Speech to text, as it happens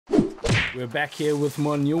We're back here with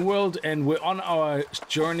more New World, and we're on our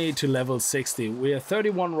journey to level 60. We are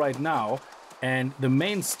 31 right now, and the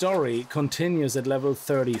main story continues at level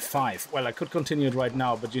 35. Well, I could continue it right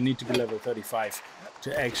now, but you need to be level 35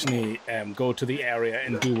 to actually go to the area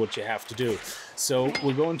and do what you have to do. So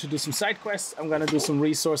we're going to do some side quests. I'm going to do some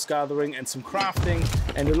resource gathering and some crafting,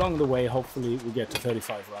 and along the way, hopefully, we get to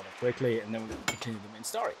 35 rather quickly, and then we're going to continue the main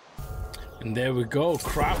story. And there we go,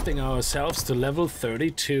 crafting ourselves to level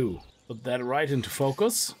 32. Put that right into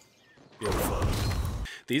focus. Beautiful.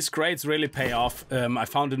 These crates really pay off. I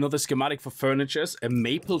found another schematic for furnitures, a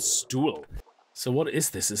maple stool. So what is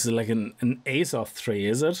this? Is it like an Azoth tree,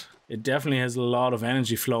 is it? It definitely has a lot of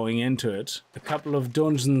energy flowing into it. A couple of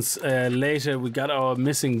dungeons later, we got our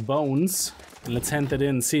missing bones. And let's hand that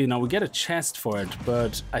in. See, now we get a chest for it,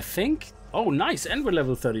 but I think... Oh, nice, and we're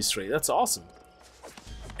level 33. That's awesome.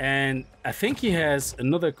 And I think he has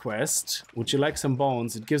another quest. Would you like some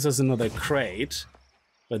bones? It gives us another crate.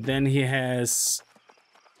 But then he has...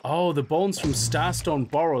 Oh, the bones from Starstone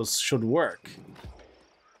Boros should work.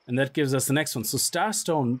 And that gives us the next one. So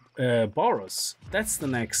Starstone Boros, that's the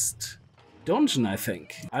next dungeon, I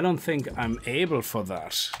think. I don't think I'm able for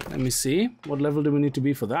that. Let me see. What level do we need to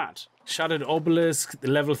be for that? Shattered Obelisk,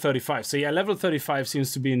 level 35. So yeah, level 35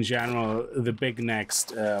 seems to be in general the big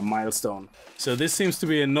next milestone. So this seems to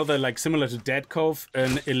be another, like similar to Dead Cove,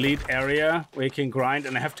 an elite area where you can grind,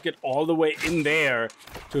 and I have to get all the way in there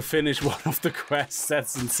to finish one of the quests.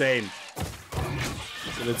 That's insane.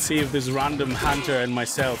 So let's see if this random hunter and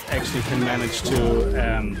myself actually can manage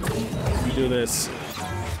to do this.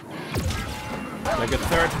 Like a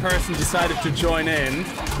third person decided to join in.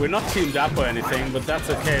 We're not teamed up or anything, but that's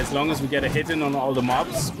okay. As long as we get a hit in on all the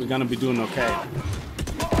mobs, we're gonna be doing okay.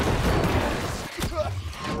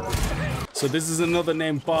 So this is another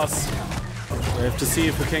named boss. We have to see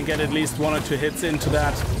if we can get at least 1 or 2 hits into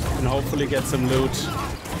that and hopefully get some loot.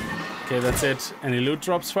 Okay, that's it. Any loot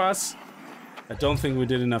drops for us? I don't think we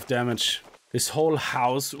did enough damage. This whole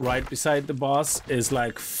house right beside the boss is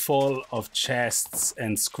like full of chests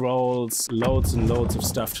and scrolls, loads and loads of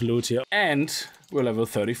stuff to loot here. And we're level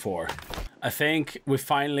 34. I think we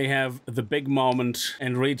finally have the big moment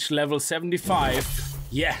and reach level 75.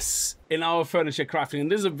 Yes, in our furniture crafting.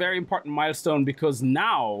 And this is a very important milestone because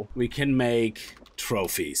now we can make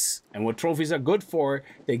trophies. And what trophies are good for,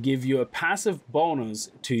 they give you a passive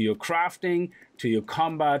bonus to your crafting, to your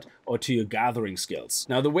combat, or to your gathering skills.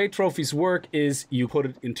 Now, the way trophies work is you put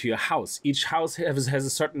it into your house. Each house has a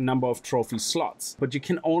certain number of trophy slots, but you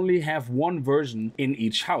can only have one version in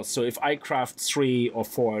each house. So if I craft 3 or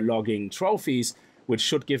 4 logging trophies, which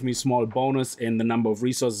should give me small bonus in the number of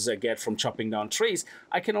resources I get from chopping down trees,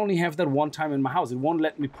 I can only have that one time in my house. It won't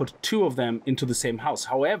let me put 2 of them into the same house.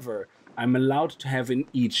 However, I'm allowed to have in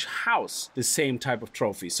each house the same type of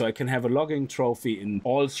trophy. So I can have a logging trophy in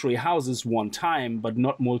all 3 houses one time, but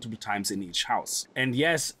not multiple times in each house. And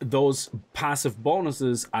yes, those passive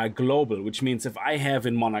bonuses are global, which means if I have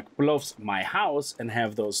in Monarch Bluffs my house and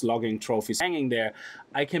have those logging trophies hanging there,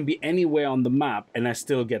 I can be anywhere on the map and I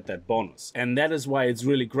still get that bonus. And that is why it's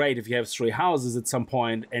really great if you have 3 houses at some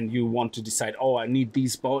point and you want to decide, oh, I need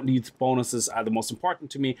these bonuses are the most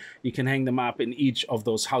important to me. You can hang them up in each of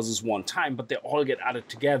those houses one time, but they all get added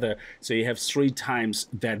together. So you have 3 times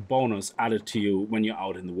that bonus added to you when you're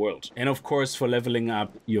out in the world. And of course, for leveling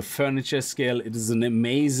up your furniture skill, it is an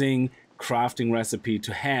amazing crafting recipe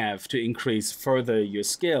to have to increase further your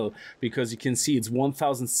skill, because you can see it's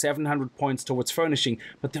 1,700 points towards furnishing,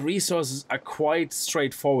 but the resources are quite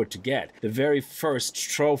straightforward to get. The very first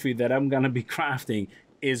trophy that I'm gonna be crafting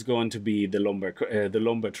is going to be the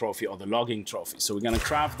lumber trophy or the logging trophy. So we're gonna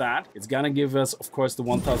craft that. It's gonna give us, of course, the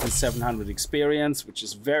 1,700 experience, which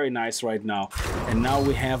is very nice right now. And now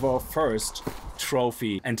we have our first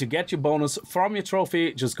trophy. And to get your bonus from your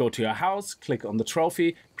trophy, just go to your house, click on the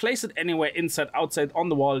trophy, place it anywhere, inside, outside, on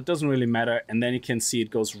the wall, it doesn't really matter. And then you can see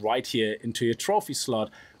it goes right here into your trophy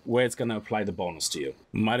slot, where it's gonna apply the bonus to you.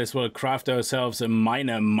 Might as well craft ourselves a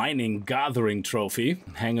mining gathering trophy.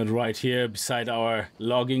 Hang it right here beside our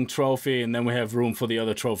logging trophy, and then we have room for the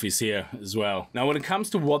other trophies here as well. Now, when it comes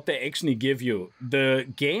to what they actually give you, the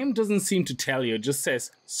game doesn't seem to tell you, it just says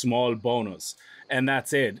small bonus. And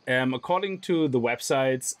that's it. According to the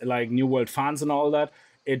websites like New World Fans and all that,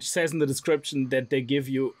 it says in the description that they give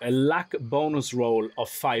you a luck bonus roll of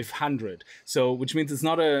 500. So, which means it's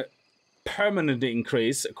not a permanent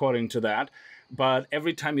increase according to that, but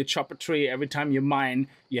every time you chop a tree, every time you mine,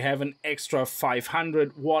 you have an extra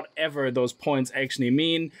 500, whatever those points actually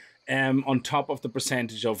mean. on top of the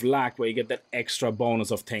percentage of luck, where you get that extra bonus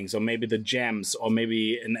of things, or maybe the gems, or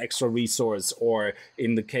maybe an extra resource, or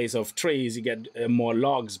in the case of trees, you get more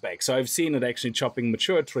logs back. So I've seen it actually chopping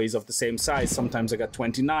mature trees of the same size. Sometimes I got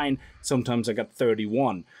 29, sometimes I got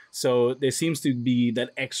 31. So there seems to be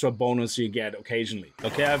that extra bonus you get occasionally.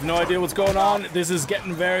 Okay, I have no idea what's going on. This is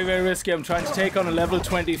getting very, very risky. I'm trying to take on a level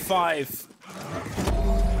 25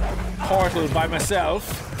 portal by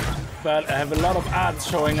myself. But I have a lot of ads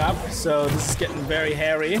showing up, so this is getting very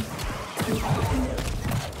hairy.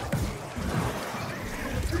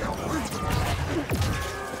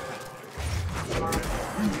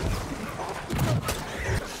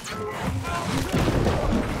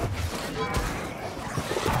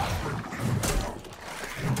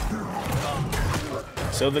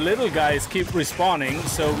 So the little guys keep respawning,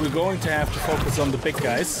 so we're going to have to focus on the big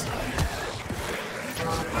guys.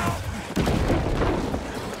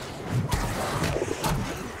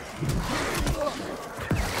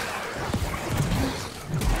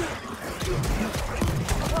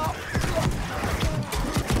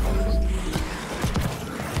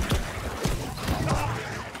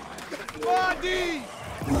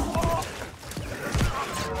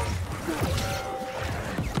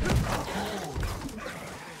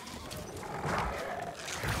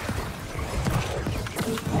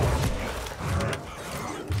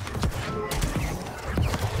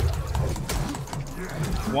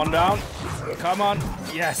 One down. Come on.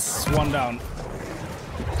 Yes, one down.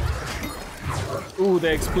 Ooh,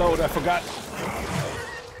 they explode. I forgot.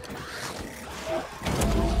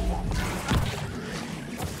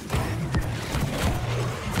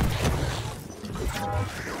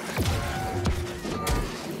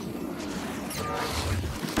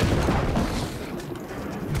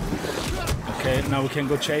 Okay, now we can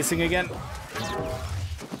go chasing again.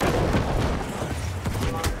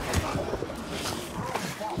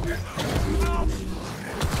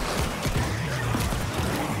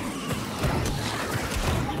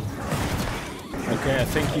 Okay, I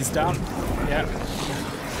think he's down. Yeah.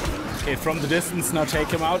 Okay, from the distance, now take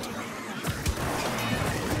him out.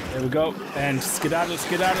 There we go. And skedaddle,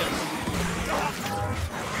 skedaddle.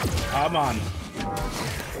 Come on.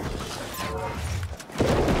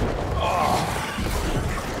 Oh.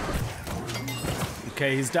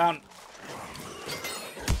 Okay, he's down.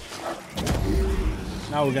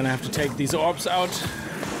 Now we're gonna have to take these orbs out.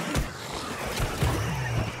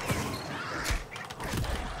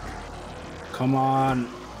 Come on,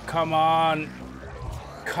 come on,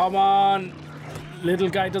 come on. Little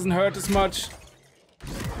guy doesn't hurt as much.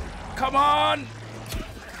 Come on,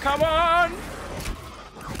 come on.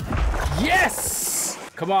 Yes!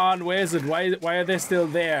 Come on, where is it? Why are they still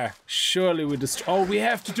there? Surely we just... Oh, we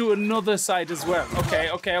have to do another side as well.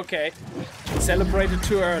 Okay, okay, okay. Celebrated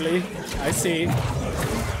too early. I see.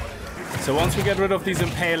 So once we get rid of these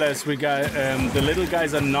impalers, we got the little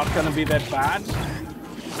guys are not gonna be that bad.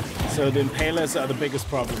 So the impalers are the biggest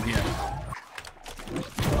problem here.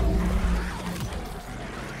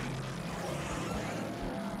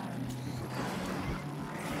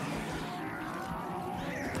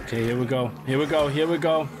 Okay, here we go. Here we go. Here we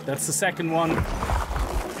go. That's the second one.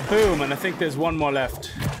 Boom, and I think there's one more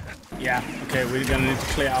left. Yeah, okay, we're gonna need to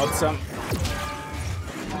clear out some.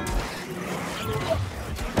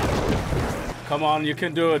 Come on, you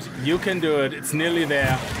can do it. You can do it. It's nearly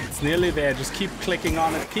there. It's nearly there. Just keep clicking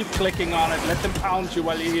on it. Keep clicking on it. Let them pound you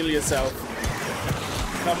while you heal yourself.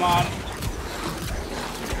 Come on.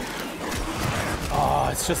 Oh,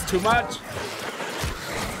 it's just too much.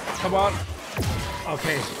 Come on.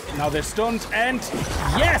 Okay, now they're stunned and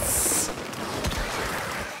yes!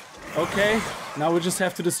 Okay, now we just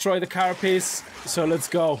have to destroy the carapace. So let's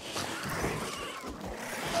go.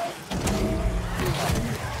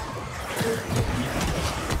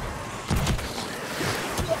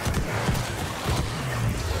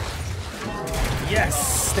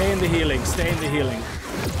 Yes! Stay in the healing, stay in the healing.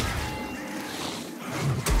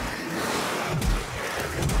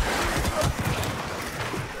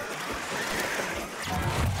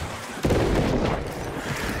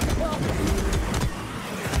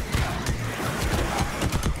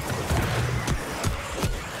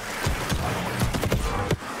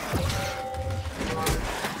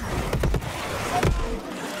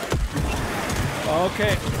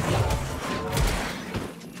 Okay.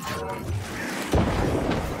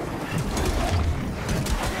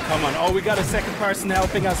 Come on. Oh, we got a second person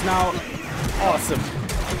helping us now. Awesome.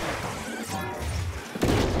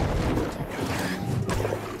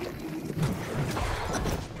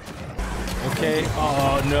 Okay.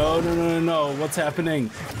 Oh, no, no, no, no, no. What's happening?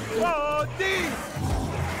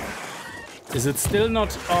 Is it still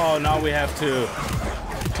not? Oh, now we have to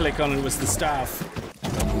click on it with the staff.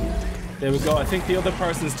 There we go. I think the other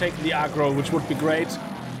person's taking the aggro, which would be great.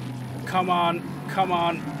 Come on, come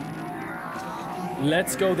on.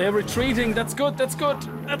 Let's go. They're retreating. That's good. That's good.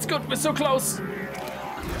 That's good. We're so close.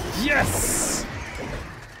 Yes.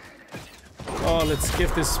 Oh, let's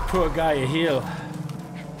give this poor guy a heal.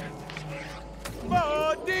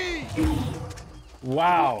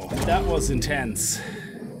 Wow, that was intense.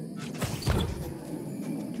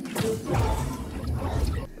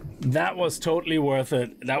 That was totally worth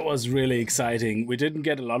it. That was really exciting. We didn't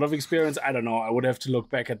get a lot of experience. I don't know. I would have to look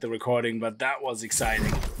back at the recording, but that was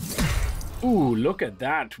exciting. Ooh, look at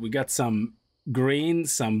that. We got some green,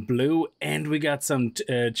 some blue, and we got some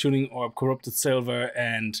tuning orb, corrupted silver,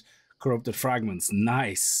 and corrupted fragments.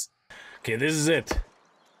 Nice. Okay, this is it.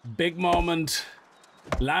 Big moment.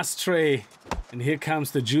 Last tree. And here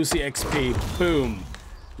comes the juicy XP. Boom.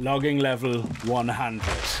 Logging level 100.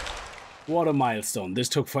 What a milestone. This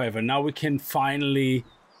took forever. Now we can finally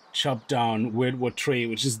chop down Weirdwood tree,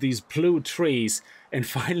 which is these blue trees, and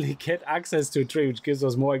finally get access to a tree, which gives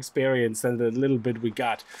us more experience than the little bit we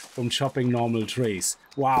got from chopping normal trees.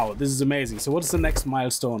 Wow, this is amazing. So what is the next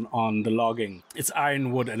milestone on the logging? It's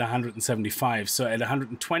ironwood at 175. So at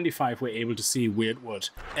 125, we're able to see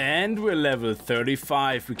weirdwood. And we're level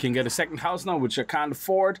 35. We can get a second house now, which I can't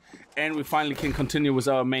afford. And we finally can continue with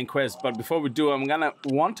our main quest. But before we do, I'm gonna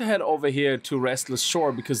want to head over here to Restless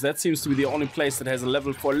Shore, because that seems to be the only place that has a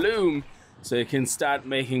level 4 loom. So I can start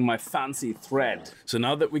making my fancy thread. So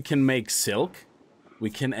now that we can make silk, we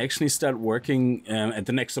can actually start working at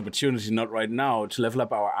the next opportunity, not right now, to level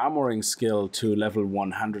up our armoring skill to level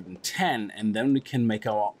 110. And then we can make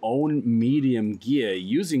our own medium gear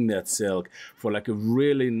using that silk for like a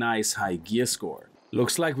really nice high gear score.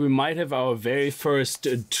 Looks like we might have our very first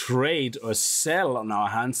trade or sell on our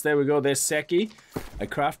hands. There we go, there's Seki. I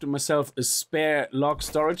crafted myself a spare log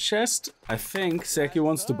storage chest. I think Seki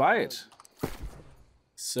wants to buy it.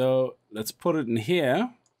 So let's put it in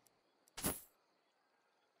here.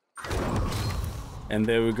 And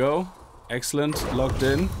there we go. Excellent, logged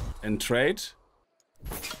in and trade.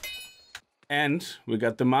 And we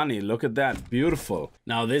got the money. Look at that, beautiful.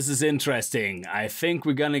 Now this is interesting. I think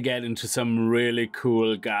we're gonna get into some really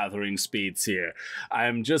cool gathering speeds here.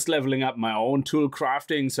 I'm just leveling up my own tool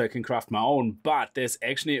crafting so I can craft my own, but there's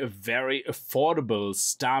actually a very affordable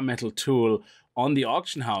star metal tool on the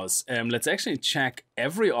auction house. Let's actually check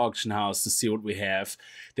every auction house to see what we have.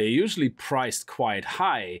 They're usually priced quite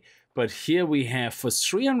high, but here we have for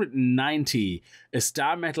 390 a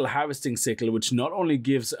star metal harvesting sickle, which not only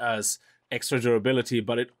gives us extra durability,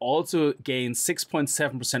 but it also gains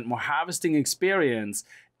 6.7% more harvesting experience,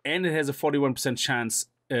 and it has a 41% chance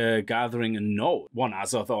gathering a node. 1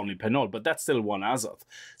 Azoth only per node, but that's still 1 Azoth.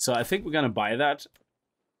 So I think we're gonna buy that.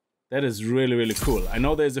 That is really, really cool. I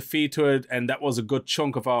know there's a fee to it, and that was a good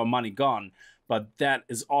chunk of our money gone, but that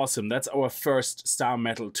is awesome. That's our first star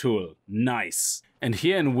metal tool. Nice. And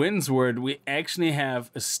here in Windsward, we actually have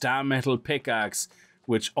a star metal pickaxe,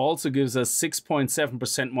 which also gives us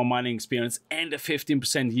 6.7% more mining experience and a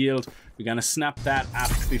 15% yield. We're gonna snap that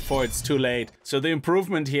up before it's too late. So the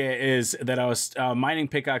improvement here is that our mining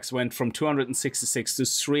pickaxe went from 266 to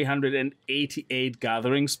 388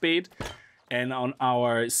 gathering speed. And on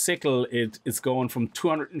our sickle, it's going from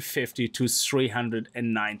 250 to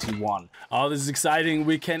 391. Oh, this is exciting.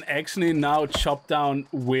 We can actually now chop down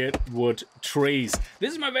weirdwood trees.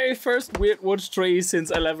 This is my very first weirdwood tree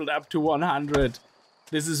since I leveled up to 100.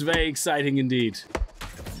 This is very exciting indeed.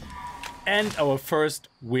 And our first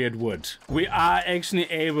weirdwood. We are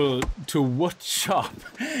actually able to wood chop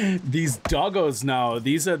these doggos now.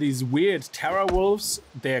 These are these weird terror wolves.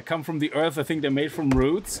 They come from the earth. I think they're made from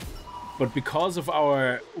roots. But because of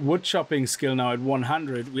our wood chopping skill now at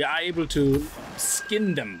 100, we are able to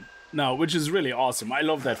skin them now, which is really awesome. I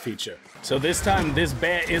love that feature. So this time, this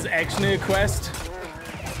bear is actually a quest.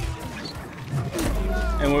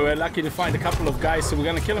 And we were lucky to find a couple of guys, so we're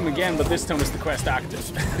gonna kill him again, but this time is the quest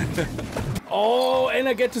active. Oh, and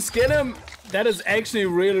I get to skin him. That is actually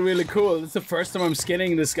really, really cool. It's the first time I'm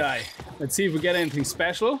skinning this guy. Let's see if we get anything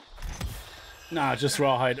special. Nah, just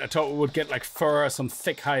raw hide. I thought we would get like fur or some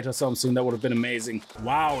thick hide or something. That would have been amazing.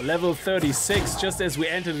 Wow, level 36, just as we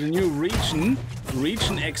entered a new region.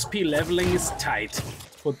 Region XP leveling is tight.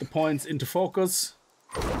 Put the points into focus.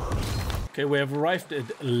 Okay, we have arrived at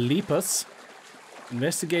Lepus.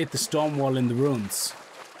 Investigate the storm wall in the ruins.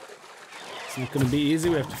 It's not gonna be easy.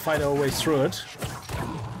 We have to fight our way through it.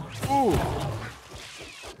 Ooh!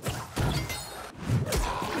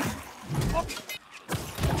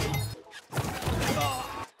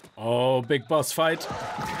 Oh, big boss fight.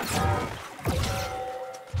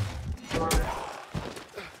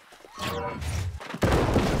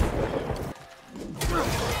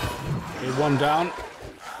 Okay, one down.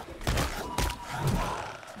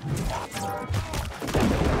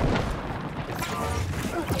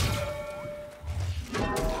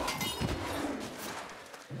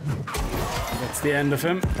 That's the end of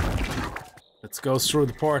him. Let's go through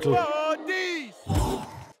the portal.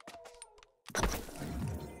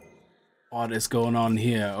 What is going on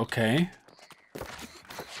here? Okay.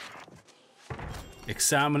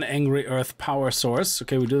 Examine Angry Earth power source.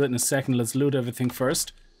 Okay, we'll do that in a second. Let's loot everything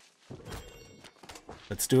first.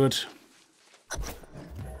 Let's do it.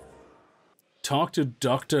 Talk to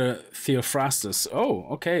Dr. Theophrastus. Oh,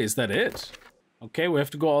 okay, is that it? Okay, we have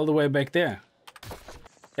to go all the way back there.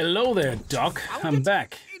 Hello there, Doc. I'm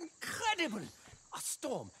back. Incredible! A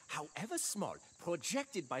storm, however small,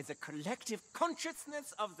 projected by the collective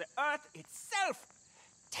consciousness of the Earth itself.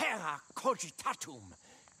 Terra cogitatum.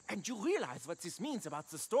 And you realize what this means about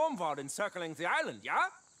the storm wall encircling the island, yeah?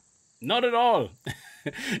 Not at all.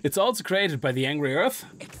 It's also created by the Angry Earth.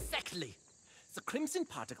 Exactly. The crimson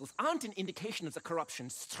particles aren't an indication of the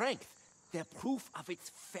corruption's strength. They're proof of its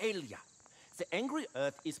failure. The Angry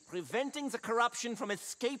Earth is preventing the corruption from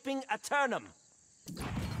escaping Aeternum.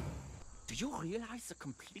 Do you realize the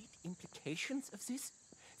complete implications of this?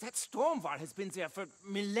 That storm wall has been there for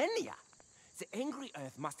millennia. The Angry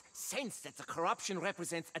Earth must sense that the corruption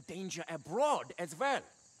represents a danger abroad as well.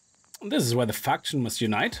 This is where the faction must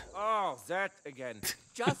unite. Oh, that again.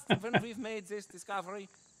 Just when we've made this discovery,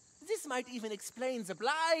 this might even explain the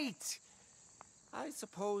blight. I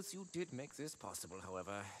suppose you did make this possible,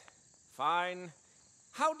 however. Fine.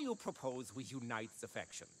 How do you propose we unite the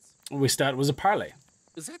factions? We start with a parley.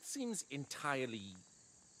 That seems entirely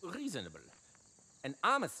reasonable. An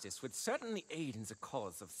armistice would certainly aid in the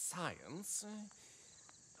cause of science.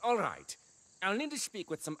 All right. I'll need to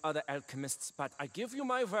speak with some other alchemists, but I give you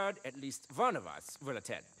my word, at least one of us will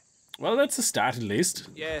attend. Well, that's a start at least.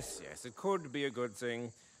 Yes, it could be a good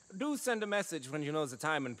thing. Do send a message when you know the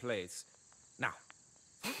time and place. Now,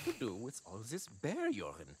 what to do with all this bear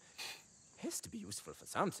urine? Has to be useful for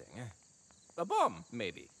something. A bomb,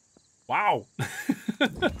 maybe. Wow.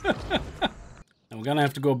 And we're gonna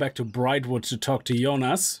have to go back to Brightwood to talk to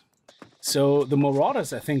Jonas. So the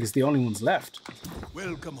Marauders, I think, is the only ones left.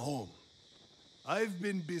 Welcome home. I've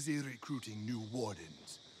been busy recruiting new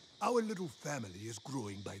wardens. Our little family is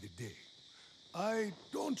growing by the day. I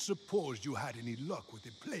don't suppose you had any luck with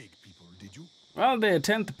the plague people, did you? Well, they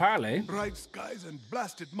attend the parley. Bright skies and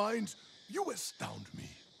blasted minds, you astound me.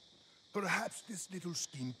 Perhaps this little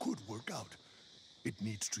scheme could work out. It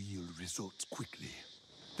needs to yield results quickly.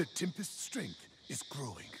 The Tempest's strength is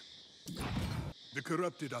growing. The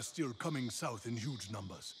corrupted are still coming south in huge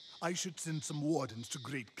numbers. I should send some wardens to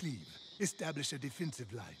Great Cleave, establish a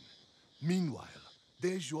defensive line. Meanwhile,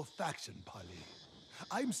 there's your faction, parley.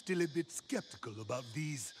 I'm still a bit skeptical about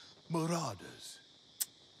these marauders.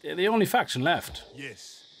 They're the only faction left.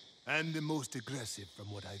 Yes, and the most aggressive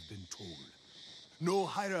from what I've been told. No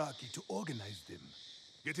hierarchy to organize them.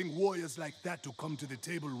 Getting warriors like that to come to the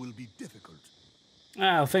table will be difficult.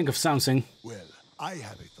 I'll think of something. Well, I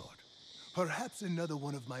have a thought. Perhaps another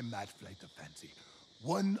one of my mad flight of fancy.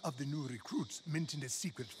 One of the new recruits mentioned a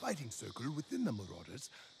secret fighting circle within the Marauders,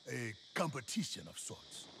 a competition of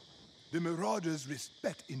sorts. The Marauders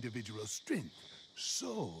respect individual strength,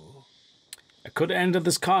 so... I could enter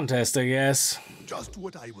this contest, I guess. Just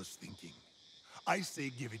what I was thinking. I say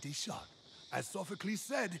give it a shot. As Sophocles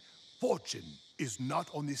said, fortune is not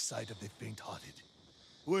on the side of the faint-hearted.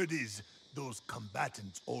 Word is, those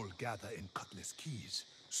combatants all gather in Cutlass Keys.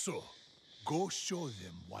 So, go show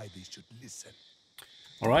them why they should listen.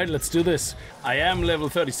 Alright, let's do this. I am level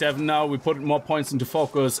 37 now, we put more points into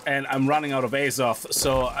focus, and I'm running out of Azoth,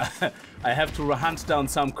 so I have to hunt down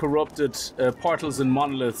some corrupted portals and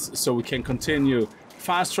monoliths so we can continue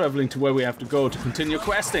fast traveling to where we have to go to continue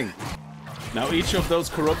questing. Now each of those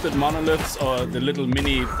corrupted monoliths, or the little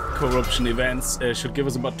mini corruption events, should give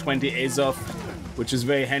us about 20 Azoth, which is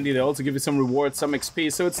very handy. They also give you some rewards, some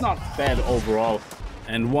XP, so it's not bad overall.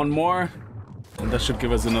 And one more, and that should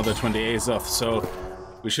give us another 20 Azoth, so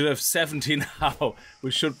we should have 70 now.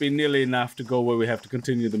 We should be nearly enough to go where we have to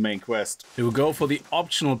continue the main quest. Here we go for the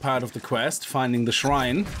optional part of the quest, finding the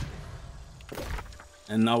shrine.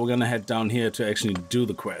 And now we're gonna head down here to actually do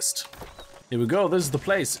the quest. Here we go, this is the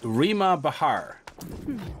place, Rima Bahar.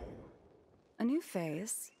 A new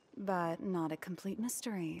face, but not a complete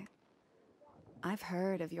mystery. I've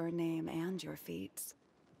heard of your name and your feats.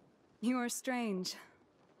 You are strange.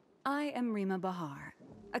 I am Rima Bahar,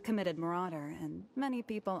 a committed marauder, and many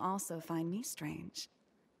people also find me strange.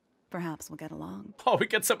 Perhaps we'll get along. Oh, we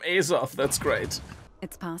get some Azoth, that's great.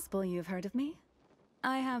 It's possible you've heard of me?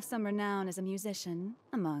 I have some renown as a musician,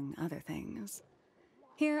 among other things.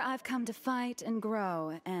 Here I've come to fight and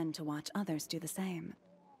grow, and to watch others do the same.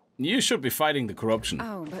 You should be fighting the corruption.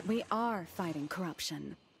 Oh, but we are fighting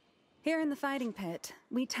corruption. Here in the fighting pit,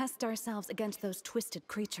 we test ourselves against those twisted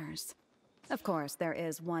creatures. Of course, there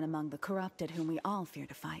is one among the corrupted whom we all fear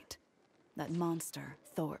to fight. That monster,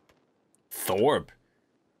 Thorpe. Thorpe?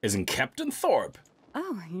 Isn't Captain Thorpe?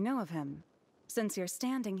 Oh, you know of him. Since you're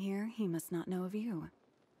standing here, he must not know of you.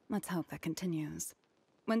 Let's hope that continues.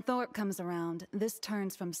 When Thorpe comes around, this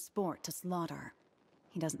turns from sport to slaughter.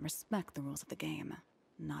 He doesn't respect the rules of the game.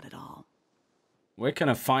 Not at all. Where can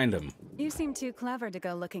I find him? You seem too clever to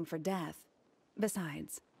go looking for death.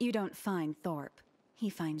 Besides, you don't find Thorpe. He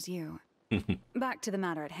finds you. Back to the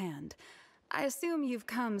matter at hand. I assume you've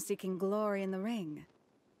come seeking glory in the ring.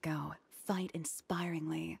 Go, fight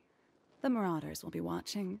inspiringly. The Marauders will be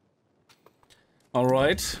watching.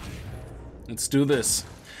 Alright. Let's do this.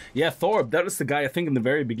 Yeah, Thorpe, that was the guy I think in the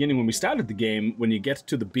very beginning when we started the game. When you get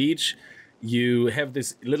to the beach, you have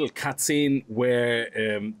this little cutscene where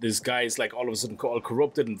this guy is like all of a sudden all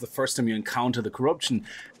corrupted, and the first time you encounter the corruption,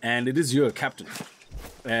 and it is your captain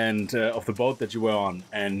and of the boat that you were on,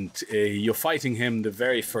 and you're fighting him the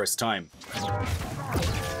very first time.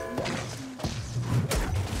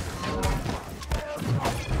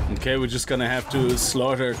 Okay, we're just gonna have to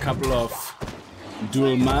slaughter a couple of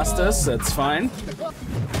dual masters, that's fine.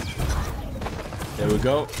 There we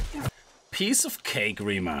go. Piece of cake,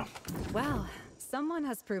 Rima. Well, someone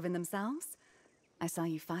has proven themselves. I saw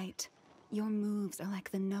you fight. Your moves are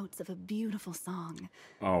like the notes of a beautiful song.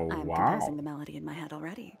 Oh, I'm wow. composing the melody in my head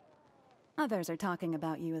already. Others are talking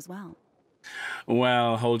about you as well.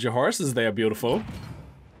 Well, hold your horses, they are beautiful.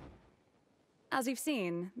 As you've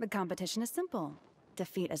seen, the competition is simple.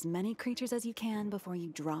 Defeat as many creatures as you can before you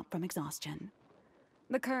drop from exhaustion.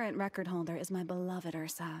 The current record holder is my beloved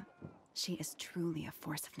Ursa. She is truly a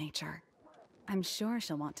force of nature. I'm sure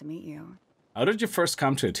she'll want to meet you. How did you first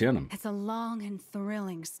come to Aeternum? It's a long and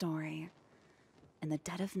thrilling story. In the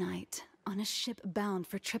dead of night, on a ship bound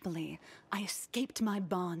for Tripoli, I escaped my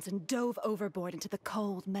bonds and dove overboard into the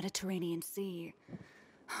cold Mediterranean Sea.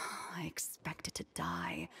 I expected to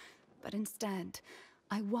die, but instead,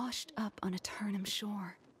 I washed up on Aeternum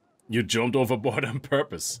shore. You jumped overboard on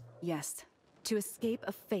purpose. Yes, to escape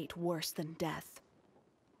a fate worse than death.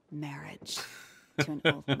 Marriage. To an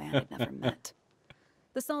old man I'd never met.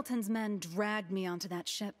 The Sultan's men dragged me onto that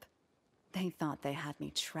ship. They thought they had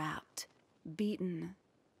me trapped, beaten,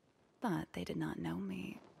 but they did not know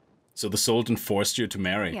me. So the Sultan forced you to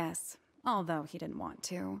marry? Yes, although he didn't want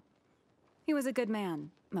to. He was a good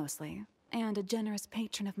man, mostly, and a generous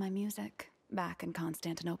patron of my music, back in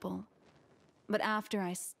Constantinople. But after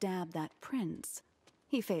I stabbed that prince,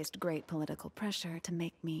 he faced great political pressure to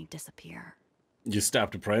make me disappear. You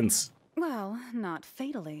stabbed a prince? Well, not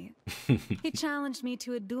fatally. He challenged me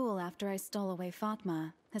to a duel after I stole away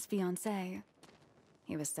Fatma, his fiancée.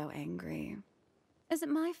 He was so angry. Is it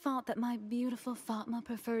my fault that my beautiful Fatma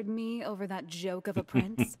preferred me over that joke of a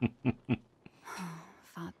prince?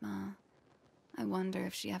 Fatma. I wonder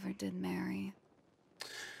if she ever did marry.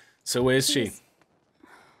 So where is she?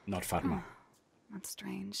 Not Fatma. That's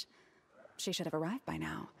strange. She should have arrived by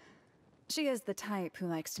now. She is the type who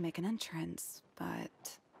likes to make an entrance,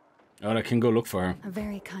 but... Oh, I can go look for her. A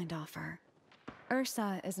very kind offer.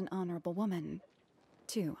 Ursa is an honorable woman.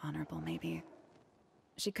 Too honorable, maybe.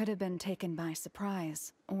 She could have been taken by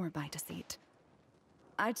surprise, or by deceit.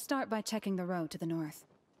 I'd start by checking the road to the north.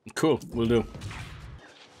 Cool, will do.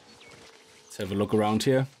 Let's have a look around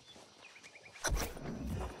here.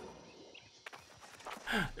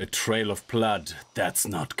 A trail of blood. That's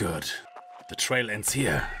not good. The trail ends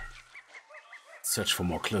here. Search for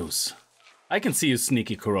more clues. I can see you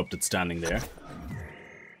sneaky corrupted standing there.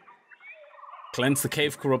 Cleanse the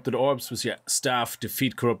cave corrupted orbs with your staff.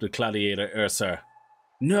 Defeat corrupted gladiator Ursa.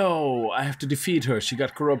 No, I have to defeat her. She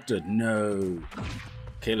got corrupted. No.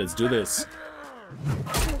 Okay, let's do this.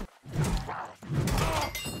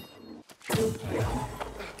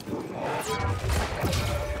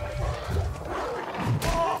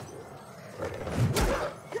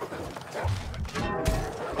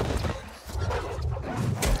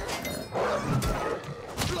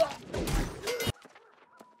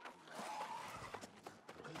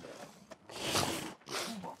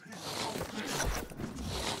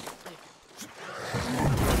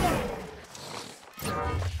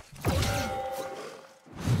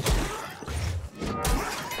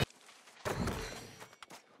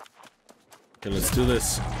 Okay, let's do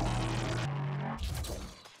this.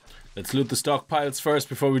 Let's loot the stockpiles first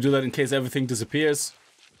before we do that in case everything disappears.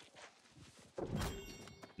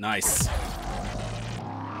 Nice.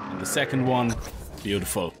 the second one.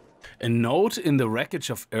 Beautiful. A note in the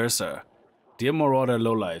wreckage of Ursa. Dear Marauder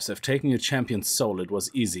Lowlives, I've taken your champion's soul. It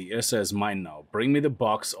was easy. Ursa is mine now. Bring me the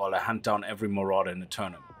box or I'll hunt down every Marauder in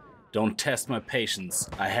Aeternum. Don't test my patience.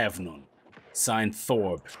 I have none. Signed,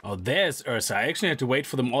 Thorpe. Oh, there's Ursa. I actually had to wait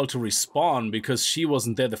for them all to respawn because she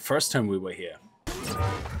wasn't there the first time we were here.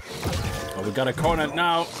 Oh, we got a corner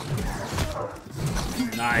now.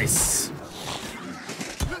 Nice.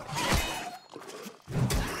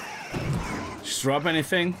 Just drop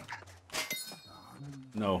anything?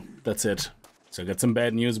 No, that's it. So I got some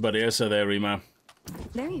bad news about Ursa there, Rima.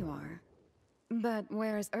 There you are. But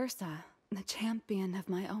where is Ursa, the champion of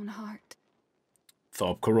my own heart?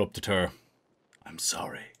 Thorpe corrupted her. I'm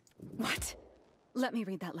sorry. What? Let me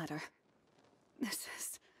read that letter. This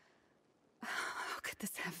is... How could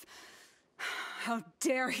this have... How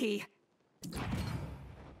dare he?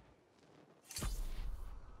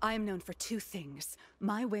 I am known for two things.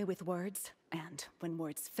 My way with words, and, when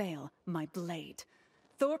words fail, my blade.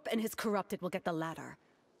 Thorpe and his corrupted will get the latter.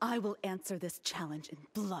 I will answer this challenge in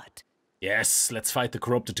blood. Yes, let's fight the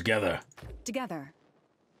corrupted together. Together.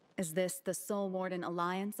 Is this the Soul Warden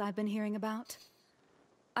Alliance I've been hearing about?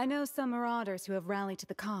 I know some marauders who have rallied to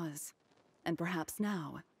the cause. And perhaps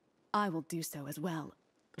now, I will do so as well.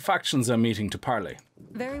 The factions are meeting to parley.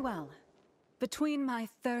 Very well. Between my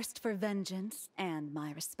thirst for vengeance and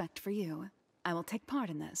my respect for you, I will take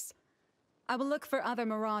part in this. I will look for other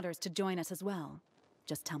marauders to join us as well.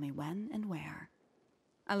 Just tell me when and where.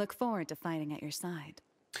 I look forward to fighting at your side.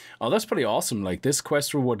 Oh, that's pretty awesome. Like, this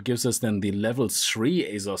quest reward gives us then the level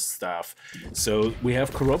 3 Azos staff. So we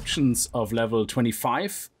have corruptions of level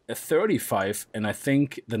 25, 35, and I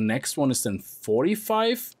think the next one is then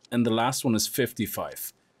 45, and the last one is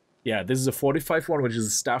 55. Yeah, this is a 45 one, which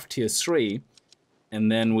is staff tier 3,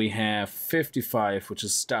 and then we have 55, which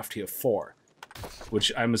is staff tier 4,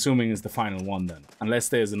 which I'm assuming is the final one then, unless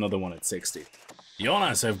there's another one at 60.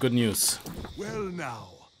 Jonas, I have good news. Well now,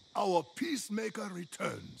 our peacemaker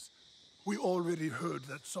returns. We already heard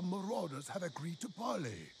that some marauders have agreed to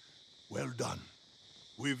parley. Well done.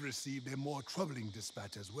 We've received a more troubling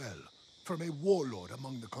dispatch as well, from a warlord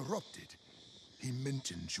among the corrupted. He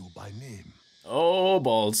mentions you by name. Oh,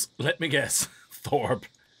 balls. Let me guess. Thorpe.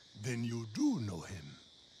 Then you do know him.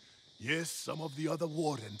 Yes, some of the other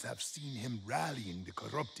wardens have seen him rallying the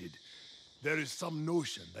corrupted. There is some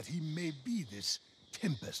notion that he may be this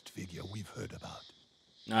Tempest figure we've heard about.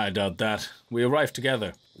 I doubt that. We arrived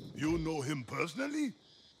together. You know him personally?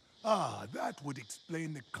 Ah, that would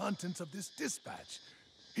explain the contents of this dispatch.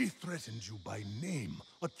 He threatens you by name,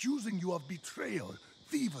 accusing you of betrayal,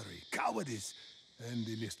 thievery, cowardice, and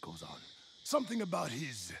the list goes on. Something about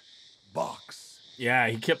his box. Yeah,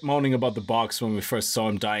 he kept moaning about the box when we first saw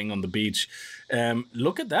him dying on the beach.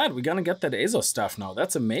 Look at that. We're gonna get that Azos stuff now.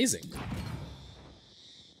 That's amazing.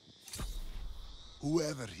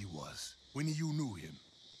 Whoever he was, when you knew him,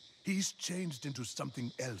 he's changed into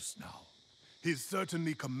something else now. He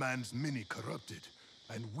certainly commands many corrupted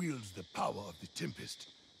and wields the power of the Tempest.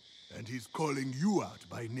 And he's calling you out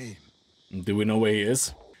by name. Do we know where he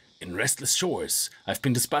is? In Restless Shores, I've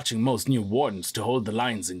been dispatching most new wardens to hold the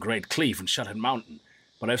lines in Great Cleave and Shuttered Mountain,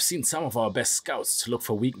 but I've seen some of our best scouts to look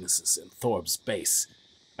for weaknesses in Thorpe's base.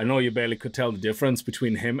 I know you barely could tell the difference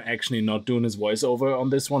between him actually not doing his voiceover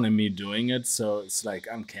on this one and me doing it, so it's like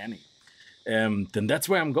uncanny. Then that's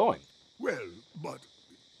where I'm going. Well, but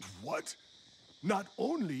what? Not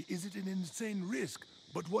only is it an insane risk,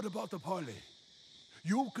 but what about the parley?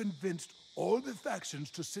 You convinced all the factions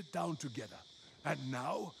to sit down together, and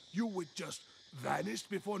now you would just vanish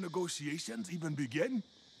before negotiations even begin?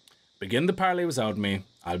 Begin the parley without me.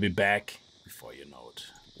 I'll be back before you know it.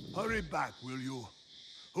 Hurry back, will you?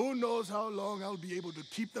 Who knows how long I'll be able to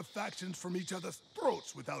keep the factions from each other's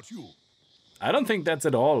throats without you? I don't think that's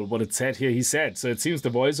at all what it said here. He said, so it seems the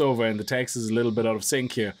voiceover and the text is a little bit out of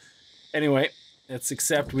sync here. Anyway, let's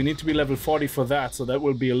accept we need to be level 40 for that, so that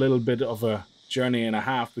will be a little bit of a journey and a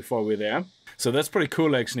half before we're there. So that's pretty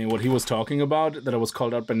cool, actually, what he was talking about, that I was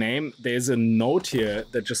called out by name. There's a note here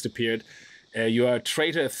that just appeared. You are a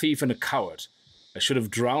traitor, a thief, and a coward. I should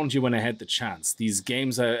have drowned you when I had the chance. These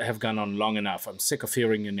games have gone on long enough. I'm sick of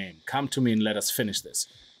hearing your name. Come to me and let us finish this.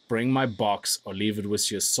 Bring my box or leave it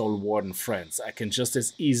with your Soul Warden friends. I can just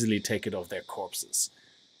as easily take it off their corpses.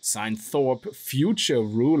 Signed, Thorpe, future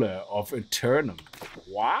ruler of Aeternum.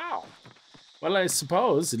 Wow. Well, I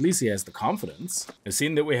suppose at least he has the confidence. I've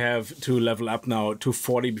seen that we have to level up now to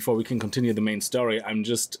 40 before we can continue the main story. I'm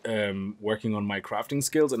just working on my crafting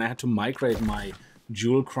skills, and I had to migrate my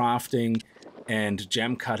jewel crafting and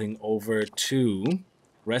gem cutting over to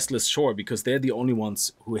Restless Shore because they're the only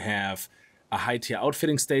ones who have a high tier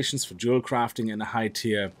outfitting stations for jewel crafting, and a high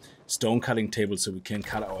tier stone cutting table so we can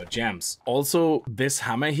cut our gems. Also, this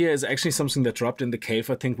hammer here is actually something that dropped in the cave,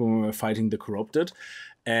 I think, when we were fighting the corrupted.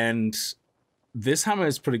 And this hammer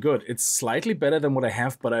is pretty good. It's slightly better than what I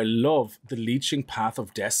have, but I love the leeching Path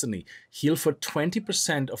of Destiny. Heal for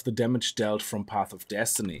 20% of the damage dealt from Path of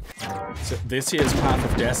Destiny. So this here is Path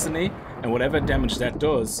of Destiny, and whatever damage that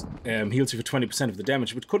does heals you for 20% of the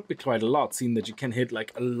damage, which could be quite a lot, seeing that you can hit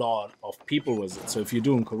like a lot of people with it. So if you're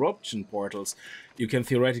doing corruption portals, you can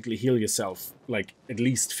theoretically heal yourself like at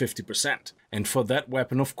least 50%. And for that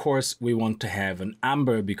weapon, of course, we want to have an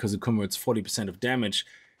amber because it converts 40% of damage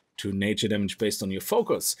to nature damage based on your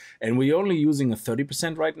focus. And we're only using a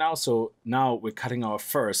 30% right now, so now we're cutting our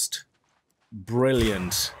first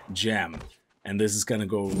brilliant gem. And this is gonna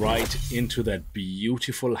go right into that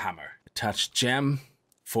beautiful hammer. Touch gem,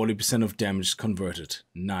 40% of damage converted.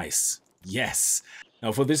 Nice. Yes.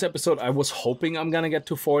 Now for this episode, I was hoping I'm gonna get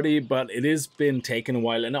to 40, but it has been taking a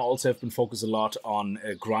while, and I also have been focused a lot on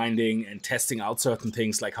grinding and testing out certain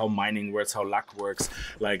things, like how mining works, how luck works.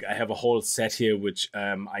 Like I have a whole set here, which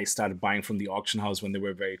I started buying from the auction house when they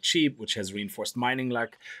were very cheap, which has reinforced mining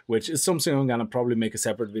luck, which is something I'm gonna probably make a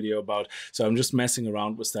separate video about. So I'm just messing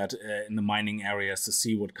around with that in the mining areas to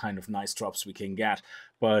see what kind of nice drops we can get.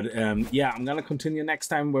 But yeah, I'm gonna continue next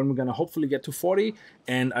time when we're gonna hopefully get to 40.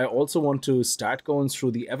 And I also want to start going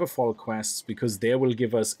through the Everfall quests, because they will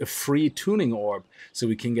give us a free tuning orb so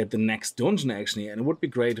we can get the next dungeon actually. And it would be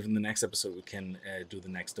great if in the next episode we can do the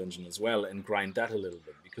next dungeon as well and grind that a little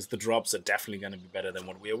bit, because the drops are definitely gonna be better than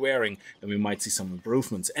what we are wearing, and we might see some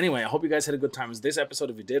improvements. Anyway, I hope you guys had a good time with this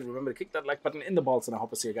episode. If you did, remember to kick that like button in the balls, and I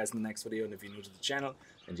hope I see you guys in the next video. And if you're new to the channel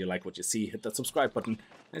and you like what you see, hit that subscribe button.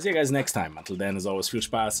 And see you guys next time. Until then, as always, viel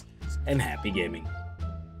Spaß and happy gaming.